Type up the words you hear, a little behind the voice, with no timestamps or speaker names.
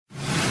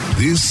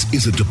This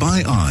is a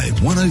Dubai Eye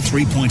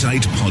 103.8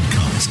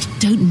 podcast.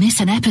 Don't miss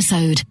an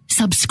episode.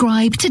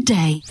 Subscribe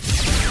today.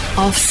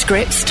 Off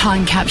Script's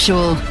Time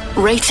Capsule.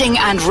 Rating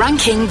and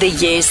ranking the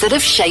years that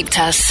have shaped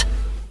us.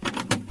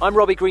 I'm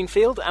Robbie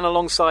Greenfield, and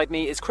alongside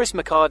me is Chris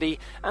McCarty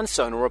and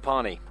Sonal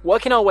Rapani.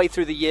 Working our way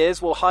through the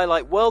years, we'll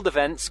highlight world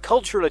events,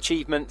 cultural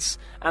achievements,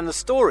 and the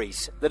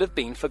stories that have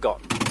been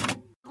forgotten.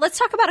 Let's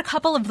talk about a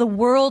couple of the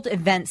world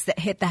events that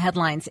hit the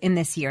headlines in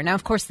this year. Now,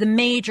 of course, the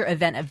major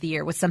event of the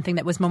year was something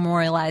that was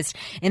memorialized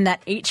in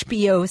that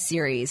HBO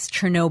series,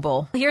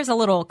 Chernobyl. Here's a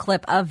little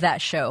clip of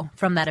that show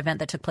from that event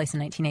that took place in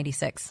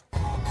 1986.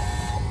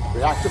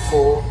 Reactor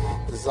 4,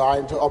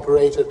 designed to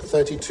operate at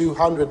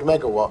 3,200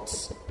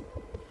 megawatts,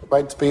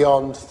 went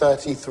beyond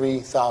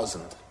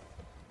 33,000.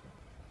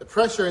 The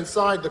pressure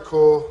inside the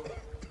core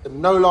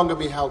can no longer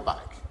be held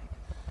back.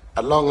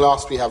 At long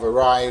last, we have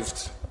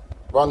arrived.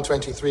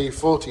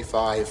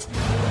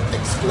 123.45,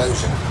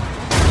 explosion.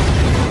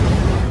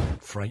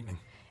 Frightening.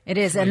 It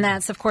is, and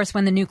that's, of course,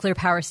 when the nuclear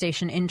power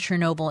station in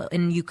Chernobyl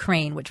in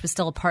Ukraine, which was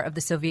still a part of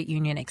the Soviet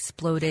Union,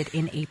 exploded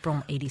in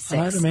April 86.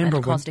 I remember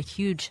and it caused a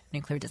huge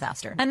nuclear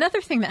disaster. Another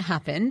thing that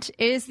happened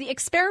is the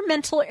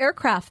experimental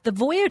aircraft, the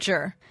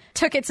Voyager,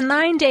 took its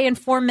 9-day and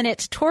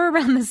 4-minute tour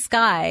around the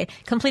sky,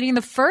 completing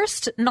the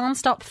first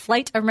nonstop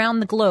flight around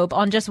the globe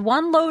on just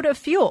one load of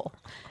fuel.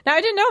 Now,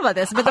 I didn't know about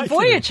this, but the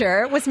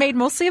Voyager was made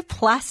mostly of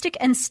plastic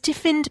and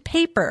stiffened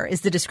paper,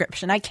 is the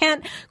description. I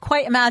can't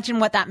quite imagine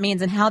what that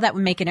means and how that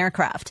would make an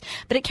aircraft.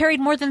 But it carried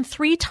more than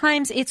 3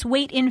 times its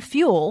weight in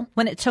fuel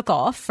when it took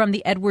off from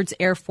the Edwards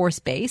Air Force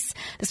Base.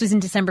 This was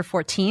in December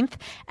 14th.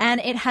 And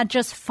it had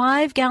just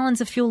 5 gallons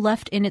of fuel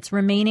left in its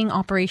remaining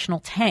operational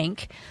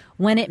tank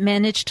when it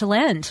managed to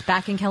land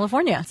back in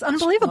California. It's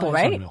unbelievable,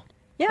 right? Unreal.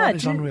 Yeah,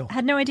 unreal.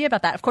 Had no idea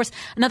about that. Of course,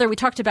 we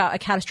talked about a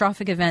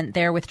catastrophic event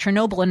there with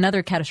Chernobyl.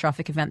 Another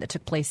catastrophic event that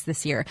took place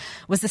this year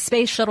was the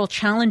Space Shuttle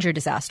Challenger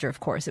disaster, of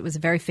course. It was a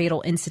very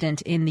fatal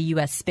incident in the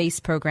U.S. space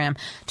program.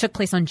 It took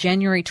place on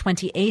January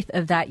 28th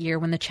of that year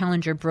when the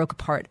Challenger broke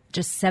apart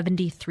just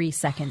 73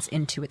 seconds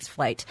into its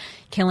flight,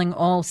 killing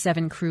all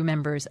 7 crew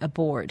members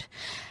aboard.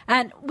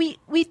 And we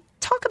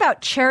talk about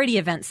charity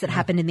events that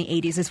happened in the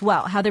 80s as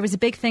well, how there was a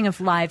big thing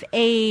of Live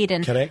Aid.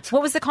 And correct.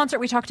 What was the concert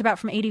we talked about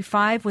from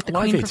 85 with the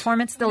Live Queen Aid.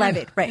 performance? The Live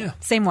Aid, right. Yeah.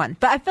 Same one.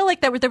 But I feel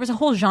like there was a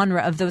whole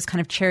genre of those kind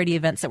of charity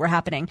events that were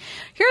happening.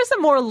 Here's a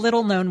more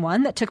little-known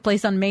one that took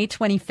place on May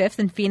 25th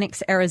in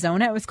Phoenix,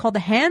 Arizona. It was called the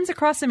Hands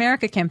Across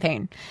America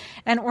campaign.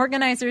 And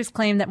organizers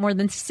claimed that more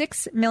than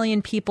 6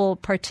 million people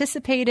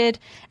participated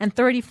and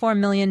 $34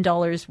 million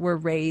were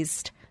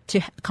raised to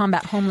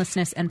combat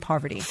homelessness and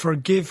poverty.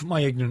 Forgive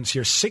my ignorance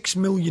here. 6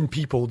 million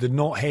people did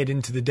not head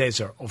into the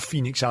desert of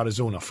Phoenix,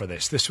 Arizona for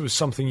this. This was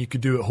something you could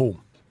do at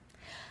home.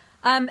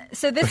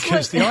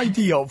 Because the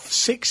idea of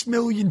 6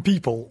 million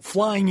people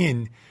flying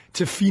in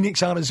to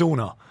Phoenix,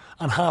 Arizona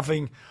and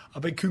having a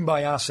big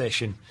kumbaya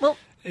session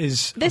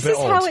is This is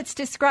how it's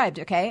described,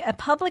 okay? A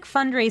public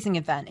fundraising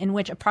event in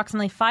which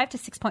approximately 5 to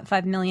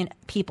 6.5 million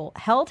people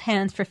held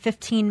hands for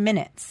 15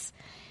 minutes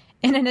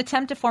in an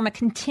attempt to form a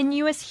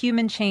continuous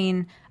human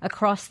chain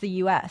across the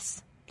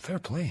U.S. Fair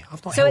play.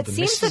 I've not So held it the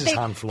seems that missus'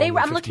 hand for they longer were,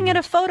 than I'm 15 looking at a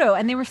minutes. photo,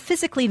 and they were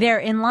physically there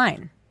in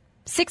line.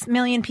 6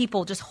 million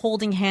people just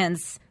holding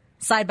hands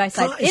side by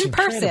side That is in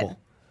person. incredible.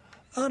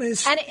 That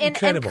is And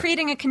incredible.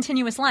 creating a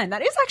continuous line.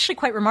 That is actually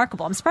quite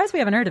remarkable. I'm surprised we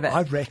haven't heard of it.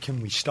 I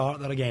reckon we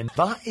start that again.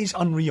 That is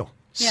unreal.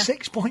 Yeah.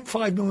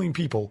 6.5 million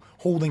people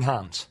holding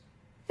hands.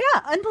 Yeah,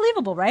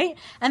 unbelievable, right?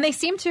 And they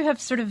seem to have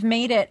sort of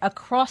made it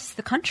across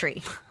the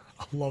country.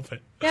 I love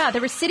it. Yeah, there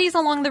were cities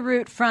along the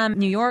route from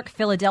New York,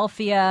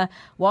 Philadelphia,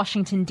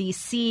 Washington,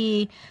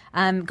 D.C.,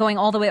 going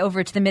all the way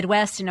over to the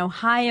Midwest in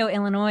Ohio,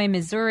 Illinois,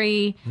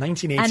 Missouri,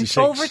 1986.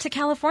 and over to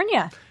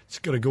California. It's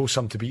got to go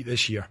some to beat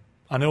this year.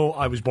 I know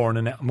I was born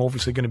in it. I'm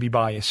obviously going to be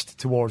biased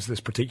towards this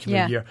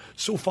particular year.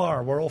 So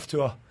far, we're off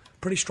to a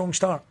pretty strong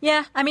start.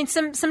 Yeah, I mean,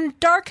 some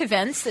dark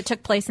events that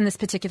took place in this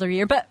particular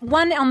year, but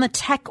one on the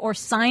tech or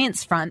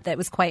science front that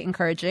was quite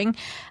encouraging.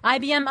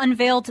 IBM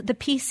unveiled the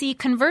PC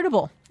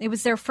Convertible. It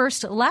was their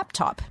first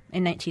laptop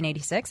in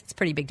 1986. It's a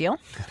pretty big deal.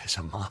 It is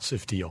a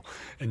massive deal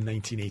in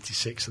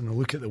 1986. And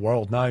look at the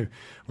world now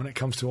when it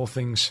comes to all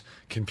things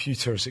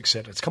computers,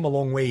 etc. It's come a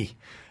long way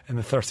in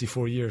the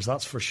 34 years,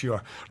 that's for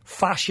sure.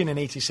 Fashion in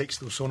 86,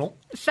 though, Sonal.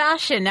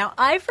 Fashion. Now,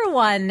 I, for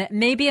one,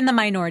 may be in the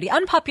minority.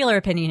 Unpopular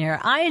opinion here.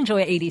 I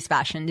enjoy 80s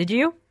fashion. Did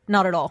you?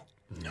 Not at all.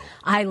 No.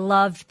 I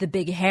loved the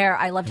big hair.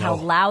 I loved how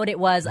loud it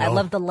was. I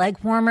loved the leg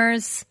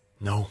warmers.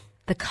 No.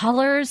 The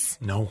colors.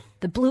 No.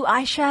 The blue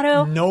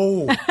eyeshadow.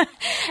 No.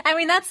 I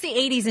mean, that's the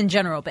 80s in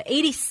general, but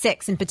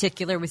 86 in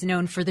particular was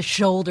known for the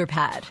shoulder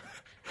pad.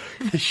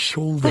 The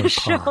shoulder pad.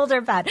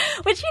 Shoulder pad,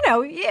 which,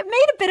 it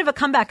made a bit of a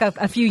comeback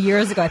a few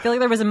years ago. I feel like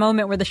there was a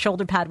moment where the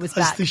shoulder pad was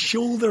Has back. the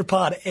shoulder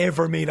pad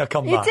ever made a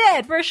comeback? It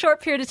did, for a short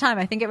period of time.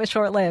 I think it was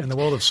short-lived. In the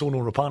world of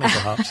Sonal Rapani,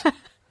 perhaps.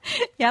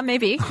 Yeah,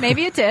 maybe.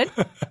 Maybe it did.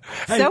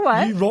 Hey, so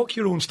what? You rock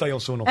your own style,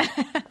 Sonal.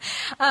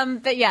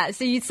 But yeah,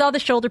 so you saw the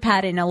shoulder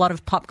pad in a lot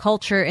of pop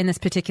culture in this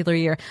particular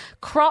year.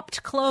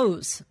 Cropped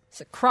clothes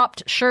So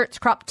cropped shirts,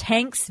 cropped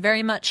tanks,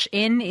 very much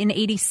in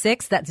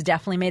 86. That's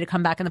definitely made a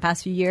comeback in the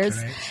past few years.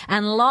 Correct.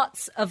 And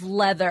lots of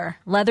leather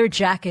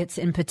jackets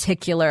in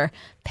particular,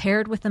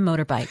 paired with the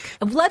motorbike.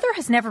 Leather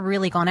has never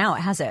really gone out,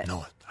 has it? No,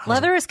 it hasn't.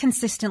 Leather has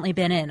consistently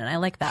been in, and I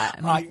like that.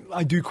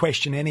 I do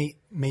question any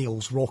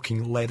males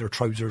rocking leather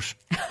trousers.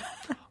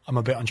 I'm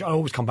a bit unsure. I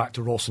always come back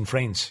to Ross and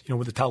Friends,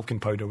 with the talcum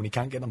powder when he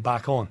can't get them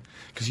back on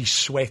because he's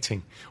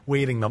sweating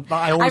wearing them.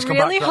 I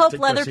really hope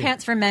leather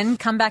pants for men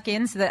come back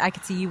in so that I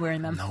could see you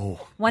wearing them. No.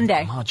 One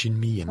day. Imagine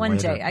me in One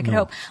leather. day, I could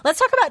hope. Let's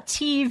talk about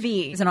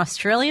TV. It's an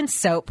Australian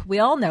soap. We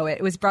all know it.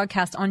 It was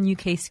broadcast on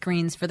UK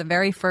screens for the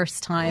very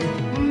first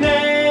time.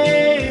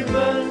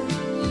 Neighbours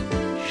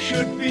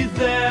should be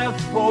there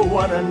for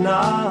one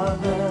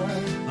another.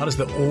 That is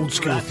the old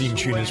school theme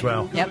tune as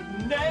well. Yep.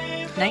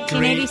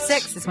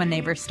 1986 is when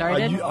Neighbours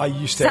started. I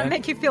used to. Does that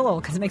make you feel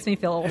old? Because it makes me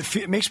feel old.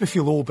 It makes me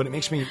feel old, but it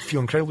makes me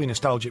feel incredibly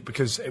nostalgic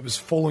because it was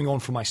following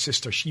on from my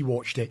sister. She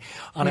watched it,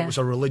 and it was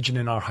a religion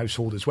in our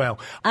household as well.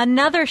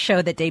 Another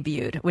show that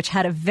debuted, which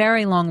had a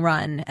very long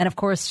run, and of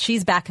course,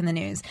 she's back in the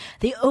news.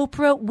 The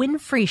Oprah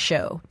Winfrey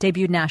Show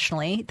debuted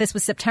nationally. This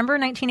was September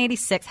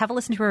 1986. Have a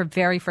listen to her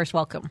very first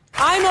welcome.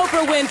 I'm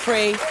Oprah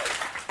Winfrey,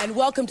 and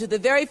welcome to the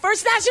very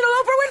first National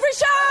Oprah Winfrey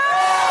Show!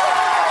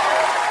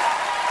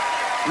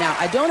 Now,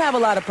 I don't have a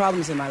lot of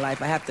problems in my life,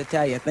 I have to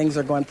tell you. Things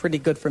are going pretty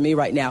good for me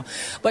right now.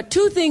 But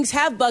two things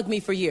have bugged me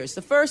for years.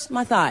 The first,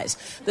 my thighs.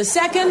 The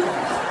second,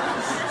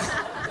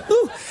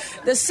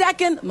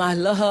 my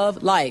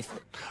love life.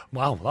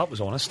 Wow, that was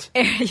honest.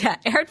 Yeah,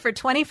 aired for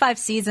 25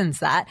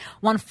 seasons that.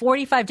 Won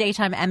 45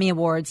 Daytime Emmy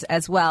Awards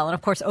as well. And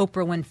of course,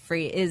 Oprah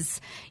Winfrey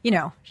is,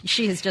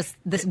 she is just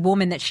this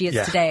woman that she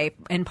is today,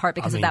 in part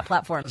because of that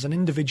platform. As an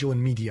individual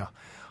in media,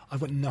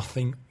 I've got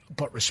nothing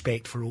but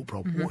respect for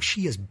Oprah. Mm-hmm. What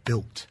she has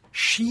built.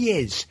 She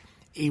is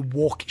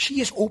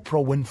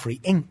Oprah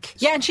Winfrey Inc.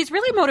 Yeah, and she's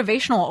really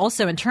motivational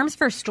also. In terms of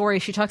her story,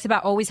 she talks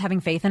about always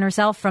having faith in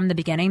herself from the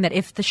beginning, that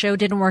if the show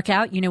didn't work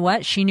out, you know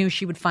what? She knew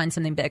she would find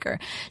something bigger.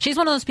 She's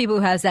one of those people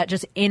who has that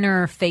just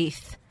inner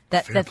faith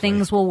that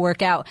things will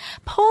work out.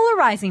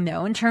 Polarizing,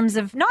 though, in terms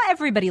of not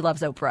everybody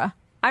loves Oprah.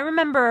 I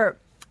remember,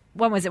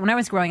 when was it? When I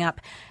was growing up,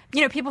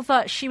 people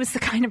thought she was the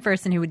kind of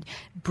person who would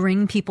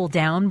bring people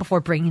down before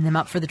bringing them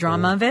up for the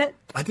drama of it.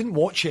 I didn't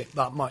watch it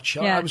that much.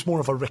 Yeah. I was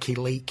more of a Ricky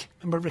Lake.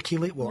 Remember Ricky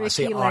Lake? Well,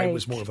 I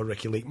was more of a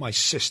Ricky Lake. My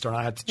sister, and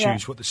I had to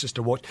choose what the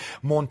sister watched.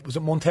 Was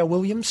it Montel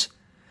Williams?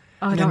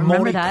 Oh, I don't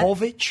remember that.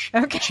 Kovich,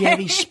 okay.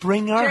 Jerry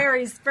Springer.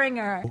 Jerry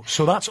Springer.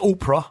 So that's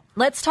Oprah.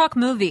 Let's talk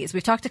movies.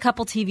 We've talked a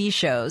couple TV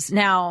shows.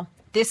 Now,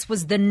 this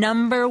was the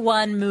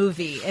 #1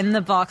 movie in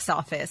the box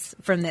office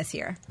from this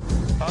year.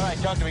 All right,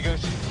 talk to me,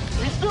 Goose.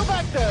 He's still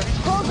back there. He's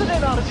closing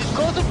in on us. He's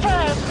closing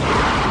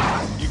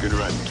fast. You can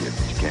run, kid,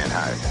 but you can't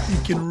hide.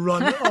 You can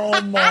run.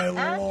 Oh,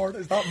 my Lord.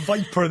 It's that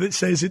Viper that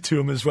says it to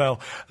him as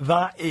well.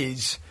 That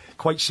is,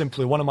 quite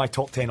simply, one of my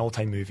top 10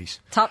 all-time movies.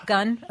 Top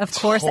Gun, of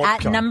course,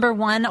 at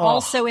 #1. Oh.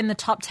 Also in the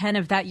top 10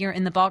 of that year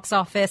in the box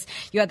office.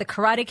 You had The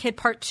Karate Kid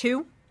Part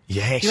 2.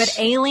 Yes. You had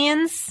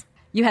Aliens.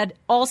 You had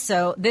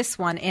also this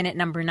one in at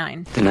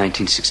 #9. The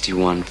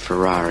 1961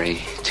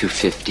 Ferrari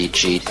 250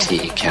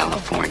 GT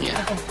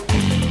California.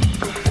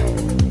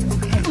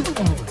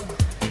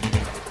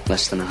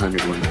 Less than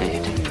 100 were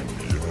made.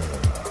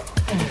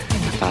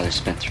 My father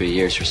spent 3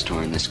 years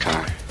restoring this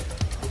car.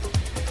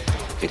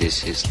 It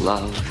is his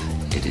love.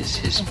 It is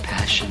his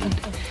passion.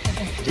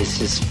 It is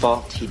his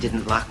fault he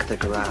didn't lock the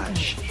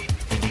garage.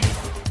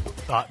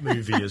 That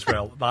movie as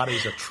well. That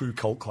is a true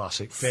cult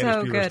classic.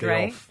 So good,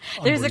 right?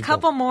 There's a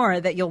couple more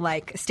that you'll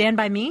like. Stand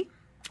By Me,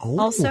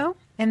 also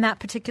in that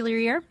particular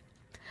year.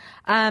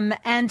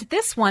 And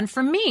this one,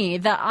 for me,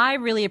 that I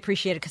really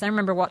appreciated, because I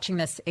remember watching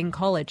this in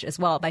college as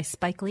well, by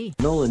Spike Lee.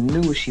 Nola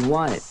knew what she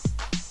wanted.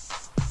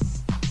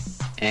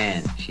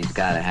 And she's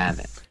got to have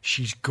it.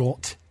 She's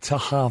got to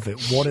have it.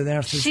 What on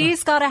earth is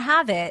She's Got to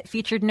Have It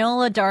featured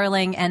Nola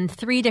Darling and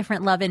 3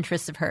 different love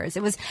interests of hers.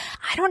 It was,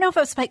 I don't know if it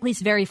was Spike Lee's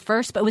very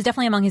first, but it was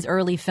definitely among his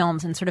early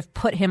films and sort of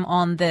put him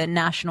on the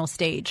national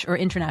stage or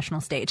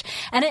international stage.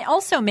 And it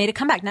also made a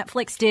comeback.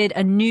 Netflix did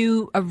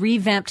a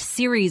revamped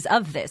series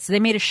of this. So they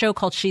made a show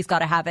called She's Got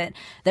to Have It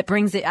that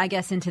brings it, I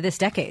guess, into this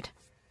decade.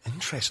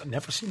 Interesting. I've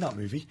never seen that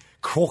movie.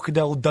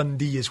 Crocodile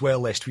Dundee as well,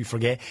 lest we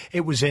forget.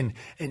 It was in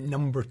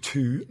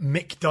 #2,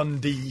 Mick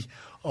Dundee.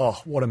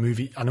 Oh, what a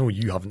movie. I know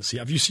you haven't seen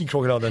it. Have you seen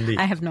Crocodile Dundee?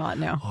 I have not,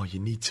 no. Oh, you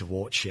need to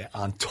watch it.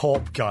 And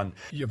Top Gun.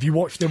 Have you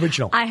watched the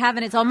original? I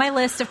haven't. It's on my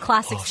list of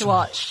classics to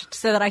watch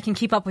so that I can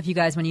keep up with you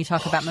guys when you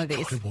talk about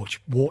movies.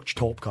 Watch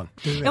Top Gun.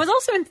 It was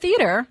also in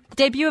theatre, the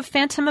debut of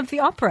Phantom of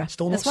the Opera.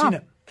 Still not seen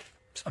it.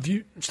 Have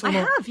you? I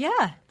have,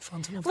 yeah.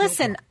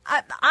 Listen,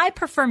 I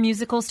prefer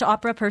musicals to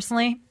opera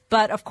personally.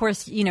 But, of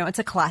course, it's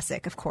a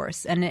classic, of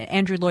course. And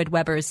Andrew Lloyd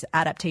Webber's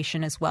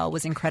adaptation as well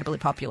was incredibly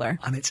popular.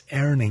 And its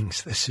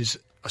earnings, this is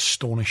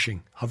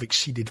astonishing, have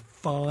exceeded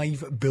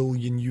 $5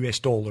 billion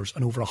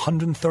and over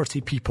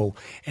 130 people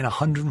in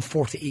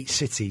 148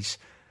 cities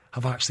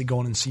have actually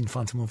gone and seen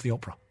Phantom of the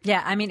Opera.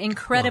 Yeah,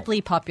 incredibly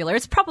popular.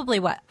 It's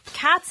probably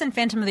Cats and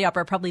Phantom of the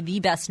Opera are probably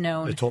the best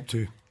known. The top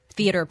 2.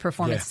 theater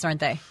performances, aren't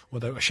they?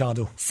 Without a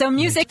shadow. So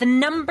music, the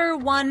number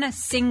one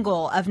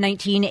single of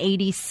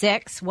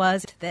 1986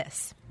 was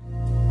this.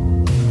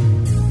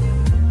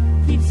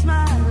 Keep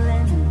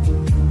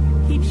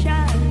smiling, keep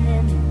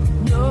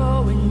shining,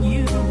 knowing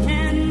you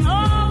can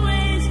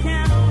always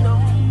count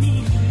on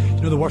me.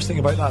 You know the worst thing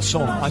about that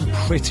song? I'm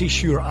pretty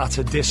sure at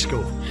a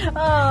disco.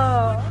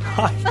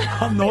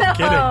 I'm not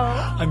kidding.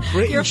 I'm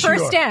pretty Your sure. Your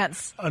first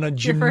dance. On a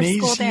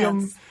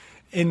gymnasium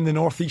in the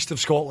northeast of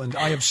Scotland,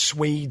 I have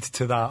swayed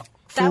to that.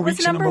 That was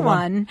number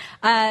one.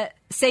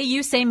 Say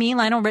You, Say Me,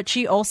 Lionel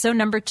Richie, also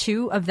number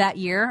 2 of that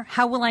year.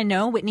 How Will I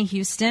Know, Whitney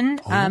Houston.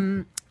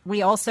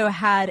 We also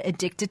had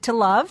Addicted to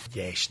Love.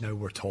 Yes, now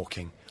we're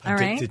talking. All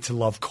Addicted right. to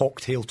Love,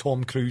 Cocktail,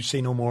 Tom Cruise,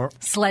 Say No More.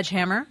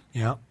 Sledgehammer.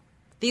 Yeah.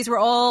 These were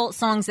all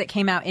songs that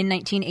came out in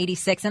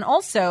 1986. And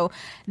also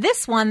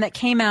this one that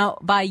came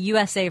out by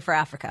USA for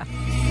Africa.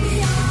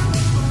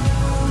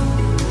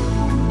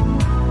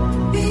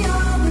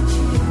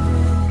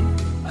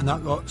 And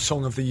that got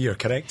Song of the Year,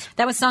 correct?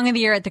 That was Song of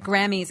the Year at the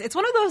Grammys. It's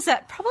one of those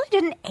that probably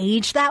didn't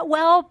age that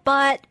well,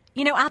 but,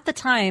 you know, at the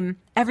time,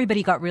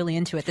 everybody got really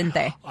into it, didn't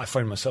they? I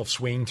found myself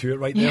swaying to it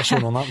right there. So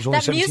on that was only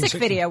that 17, music 16.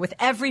 video with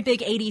every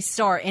big 80s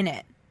star in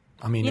it.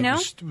 I mean, you know?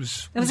 it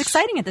was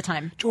exciting at the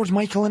time. George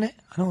Michael in it.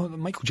 I know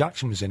Michael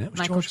Jackson was in it.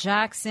 Michael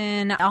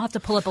Jackson. I'll have to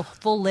pull up a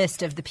full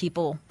list of the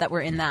people that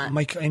were in that.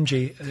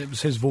 MJ, it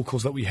was his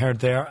vocals that we heard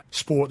there.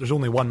 Sport, there's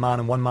only one man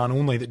and one man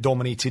only that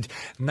dominated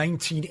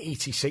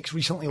 1986.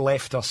 Recently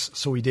left us,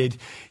 so he did.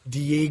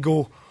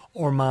 Diego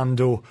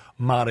Armando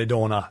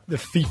Maradona, the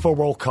FIFA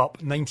World Cup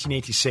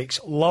 1986,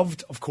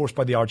 loved of course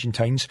by the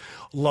Argentines,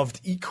 loved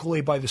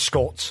equally by the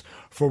Scots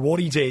for what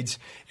he did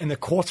in the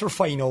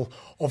quarter-final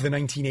of the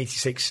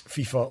 1986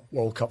 FIFA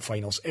World Cup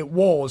finals. It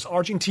was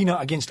Argentina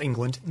against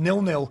England,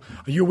 0-0.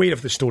 Are you aware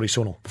of the story,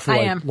 Sonal, before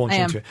I launch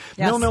into it?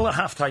 Yes. 0-0 at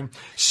half-time,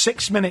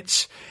 6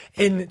 minutes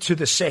into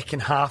the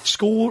second half,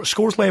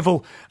 scores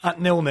level at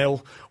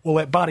 0-0. We'll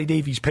let Barry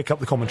Davies pick up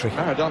the commentary.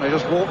 Maradona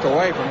just walked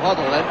away from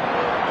Hoddle then.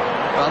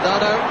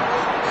 Valdano,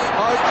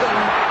 Hodge and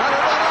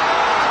Maradona!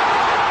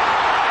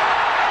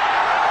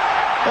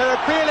 They're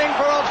appealing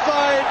for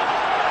offside.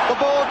 The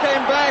ball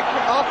came back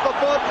off the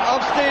foot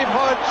of Steve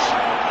Hodge,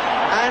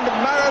 and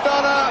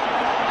Maradona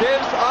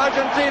gives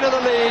Argentina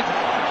the lead.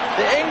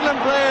 The England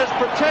players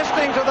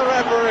protesting to the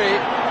referee.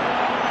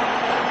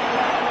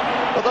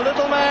 But the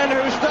little man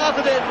who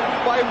started it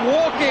by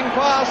walking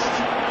past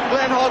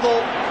Glenn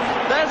Hoddle,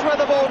 that's where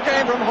the ball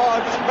came from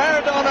Hodge.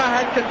 Maradona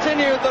had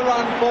continued the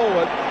run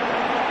forward.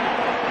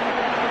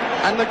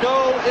 And the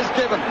goal is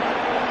given.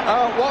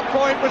 At what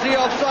point was he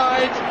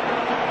offside?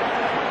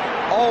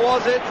 Or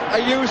was it a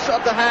use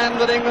of the hand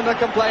that England are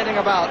complaining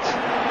about?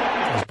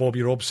 As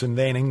Bobby Robson,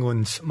 then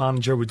England's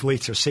manager, would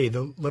later say,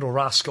 the little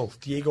rascal,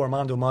 Diego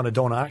Armando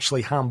Maradona,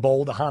 actually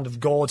handballed the hand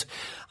of God,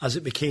 as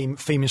it became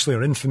famously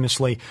or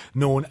infamously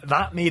known.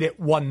 That made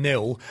it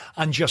 1-0.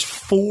 And just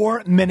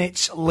 4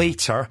 minutes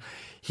later,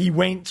 he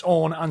went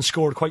on and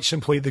scored, quite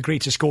simply, the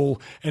greatest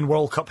goal in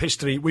World Cup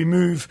history. We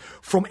move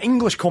from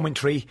English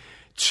commentary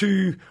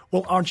to,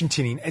 well,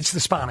 Argentinian. It's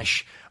the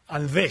Spanish.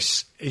 And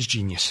this is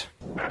genius.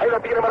 Ahí lo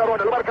tiene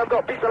Maradona, lo marcan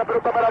dos, pisa la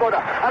pelota Maradona,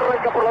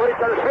 arranca por la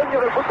derecha el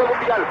genio del fútbol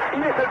mundial,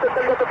 y es el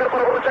tercero a tocar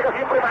para Borruchaga,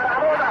 siempre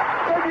Maradona,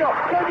 genio,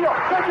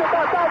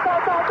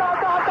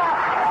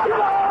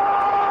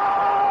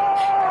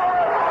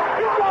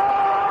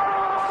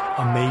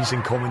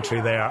 Amazing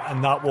commentary there,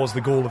 and that was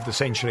the goal of the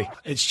century.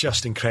 It's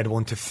just incredible,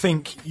 and to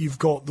think you've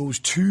got those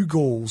two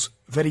goals,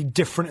 very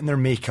different in their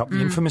makeup,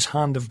 the infamous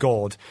hand of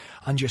God,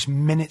 and just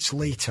minutes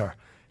later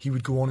he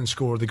would go on and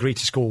score the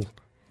greatest goal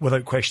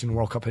without question in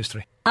World Cup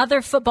history.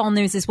 Other football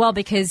news as well,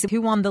 because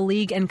who won the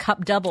league and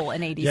cup double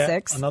in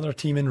 86? Yeah, another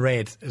team in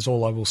red is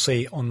all I will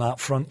say on that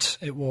front.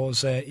 It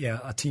was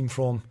a team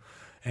from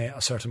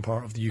a certain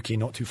part of the UK,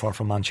 not too far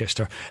from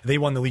Manchester. They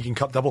won the league and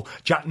cup double.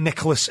 Jack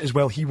Nicklaus as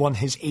well, he won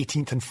his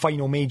 18th and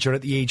final major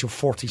at the age of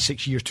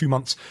 46 years, 2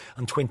 months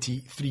and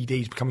 23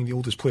 days, becoming the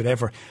oldest player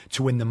ever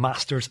to win the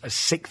Masters, a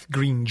 6th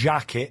green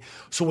jacket.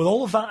 So with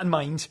all of that in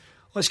mind,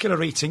 let's get a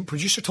rating.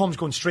 Producer Tom's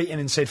gone straight in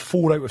and said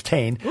 4 out of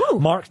 10. Ooh.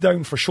 Marked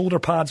down for shoulder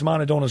pads,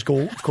 Maradona's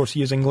goal. Of course,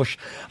 he is English.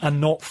 And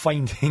not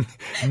finding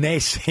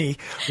Nessie,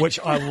 which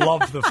I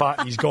love the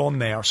fact he's gone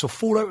there. So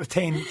 4 out of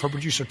 10 for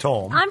producer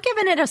Tom. I'm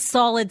giving it a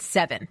solid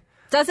 7.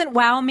 Doesn't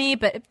wow me,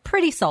 but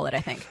pretty solid, I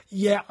think.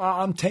 Yeah,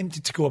 I'm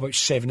tempted to go about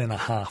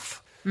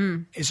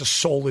 7.5. It's a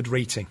solid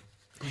rating.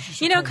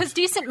 You know, because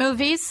decent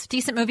movies,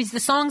 the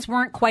songs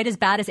weren't quite as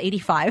bad as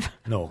 85.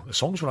 No, the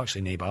songs were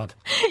actually nae bad.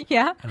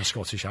 Yeah. In a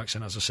Scottish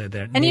accent, as I said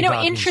there. And, you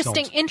know,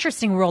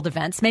 interesting world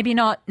events. Maybe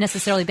not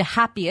necessarily the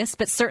happiest,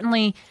 but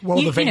certainly...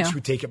 World events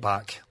would take it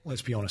back.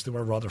 Let's be honest, they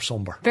were rather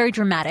sombre. Very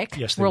dramatic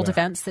world were.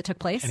 Events that took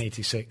place. In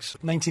 86.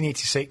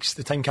 1986,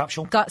 the time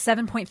capsule. Got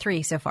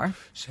 7.3 so far.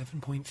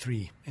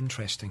 7.3.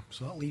 Interesting.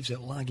 So that leaves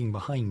it lagging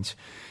behind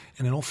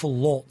in an awful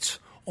lot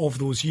of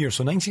those years.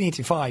 So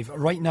 1985,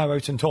 right now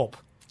out on top.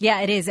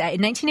 Yeah, it is.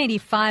 In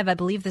 1985, I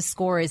believe the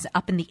score is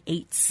up in the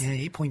 8s.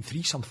 Yeah,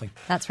 8.3 something.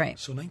 That's right.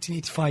 So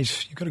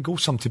 1985, you've got to go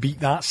some to beat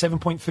that.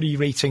 7.3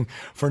 rating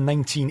for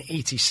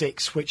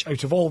 1986, which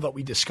out of all that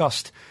we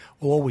discussed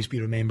will always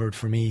be remembered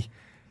for me,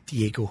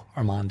 Diego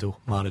Armando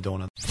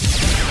Maradona.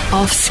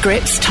 Off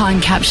Scripts Time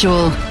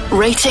Capsule.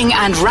 Rating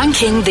and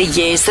ranking the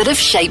years that have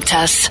shaped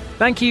us.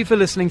 Thank you for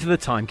listening to The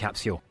Time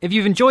Capsule. If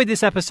you've enjoyed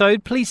this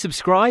episode, please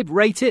subscribe,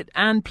 rate it,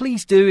 and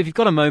please do, if you've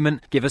got a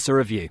moment, give us a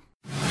review.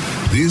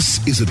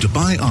 This is a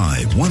Dubai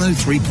Eye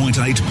 103.8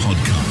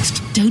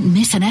 podcast. Don't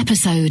miss an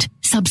episode.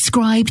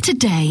 Subscribe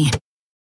today.